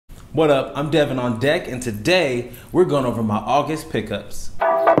What up? I'm DevanOnDeck, and today we're going over my August pickups.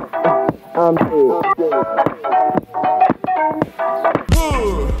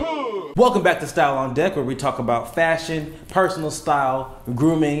 Welcome back to StyleOnDeck, where we talk about fashion, personal style,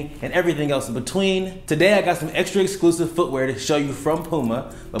 grooming, and everything else in between. Today I got some extra exclusive footwear to show you from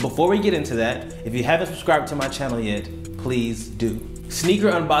PUMA, but before we get into that, if you haven't subscribed to my channel yet, please do.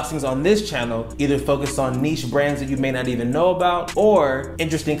 Sneaker unboxings on this channel either focus on niche brands that you may not even know about, or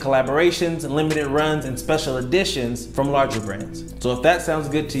interesting collaborations, limited runs, and special editions from larger brands. So if that sounds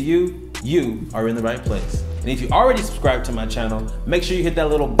good to you, you are in the right place. And if you already subscribed to my channel, make sure you hit that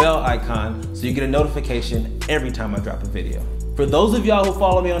little bell icon so you get a notification every time I drop a video. For those of y'all who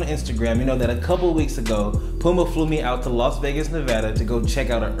follow me on Instagram, you know that a couple weeks ago, PUMA flew me out to Las Vegas, Nevada to go check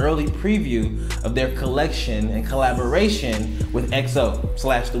out an early preview of their collection and collaboration with XO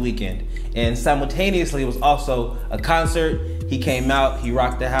 / The Weeknd. And simultaneously, it was also a concert. He came out, he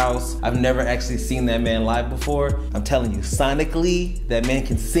rocked the house. I've never actually seen that man live before. I'm telling you, sonically, that man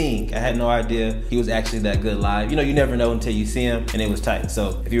can sing. I had no idea he was actually that good live. You know, you never know until you see him, and it was tight.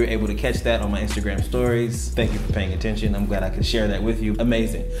 So if you were able to catch that on my Instagram stories, thank you for paying attention. I'm glad I could share that with you.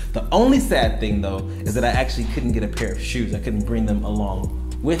 Amazing. The only sad thing though, is that I actually couldn't get a pair of shoes. I couldn't bring them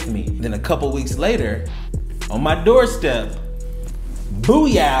along with me. Then a couple weeks later, on my doorstep,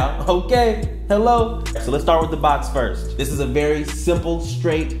 booyah, okay, hello. So let's start with the box first. This is a very simple,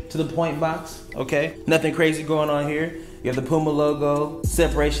 straight to the point box, okay? Nothing crazy going on here. You have the PUMA logo,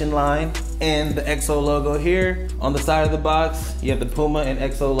 separation line, and the XO logo here. On the side of the box, you have the PUMA and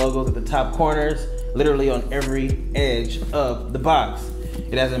XO logos at the top corners, literally on every edge of the box.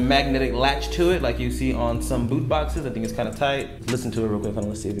 It has a magnetic latch to it, like you see on some boot boxes. I think it's kind of tight. Listen to it real quick, and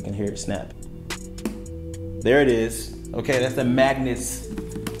let's see if we can hear it snap. There it is. Okay, that's the magnets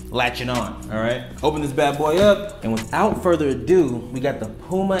latching on, all right? Open this bad boy up, and without further ado, we got the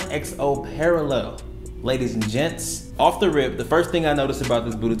PUMA XO Parallel. Ladies and gents, off the rip, the first thing I noticed about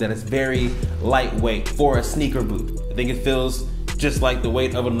this boot is that it's very lightweight for a sneaker boot. I think it feels just like the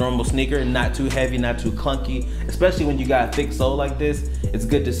weight of a normal sneaker, not too heavy, not too clunky, especially when you got a thick sole like this. It's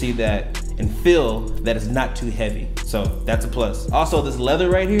good to see that and feel that it's not too heavy. So that's a plus. Also, this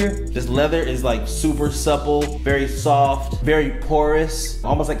leather right here, this leather is like super supple, very soft, very porous,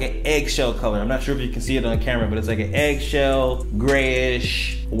 almost like an eggshell color. I'm not sure if you can see it on camera, but it's like an eggshell,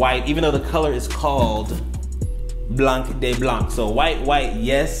 grayish, white, even though the color is called Blanc de Blanc. So white,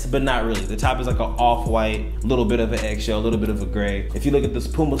 yes, but not really. The top is like an off-white, little bit of an eggshell, a little bit of a gray. If you look at this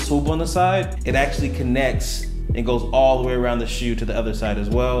PUMA swoop on the side, it actually connects and goes all the way around the shoe to the other side as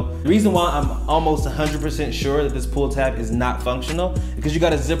well. The reason why I'm almost 100% sure that this pull tab is not functional is because you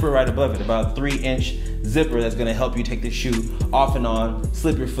got a zipper right above it, about a 3-inch zipper that's gonna help you take the shoe off and on,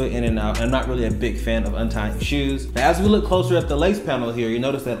 slip your foot in and out. I'm not really a big fan of untying shoes. Now, as we look closer at the lace panel here, you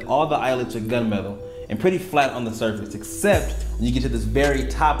notice that all the eyelets are gunmetal and pretty flat on the surface, except when you get to this very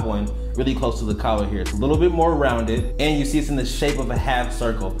top one, really close to the collar here. It's a little bit more rounded, and you see it's in the shape of a half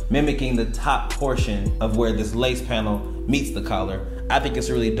circle, mimicking the top portion of where this lace panel meets the collar. I think it's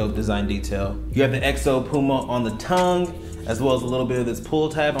a really dope design detail. You have the XO PUMA on the tongue, as well as a little bit of this pull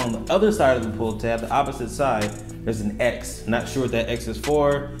tab. On the other side of the pull tab, the opposite side, there's an X. Not sure what that X is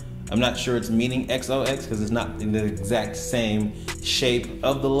for. I'm not sure it's meaning XOX because it's not in the exact same shape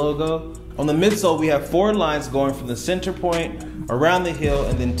of the logo. On the midsole, we have 4 lines going from the center point around the heel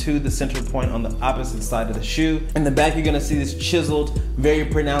and then to the center point on the opposite side of the shoe. In the back, you're gonna see this chiseled, very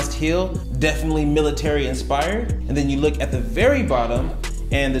pronounced heel, definitely military inspired. And then you look at the very bottom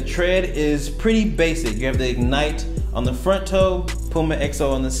and the tread is pretty basic. You have the Ignite on the front toe, PUMA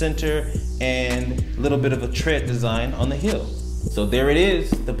XO on the center, and a little bit of a tread design on the heel. So there it is,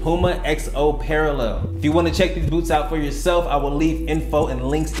 the PUMA XO Parallel. If you want to check these boots out for yourself, I will leave info and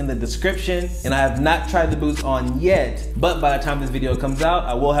links in the description. And I have not tried the boots on yet, but by the time this video comes out,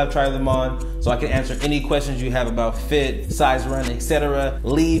 I will have tried them on so I can answer any questions you have about fit, size run, etc.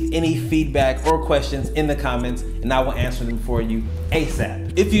 Leave any feedback or questions in the comments and I will answer them for you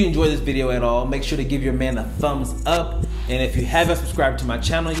ASAP. If you enjoyed this video at all, make sure to give your man a thumbs up. And if you haven't subscribed to my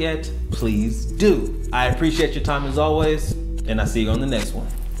channel yet, please do. I appreciate your time as always. And I'll see you on the next one.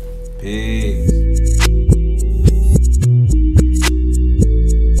 Peace.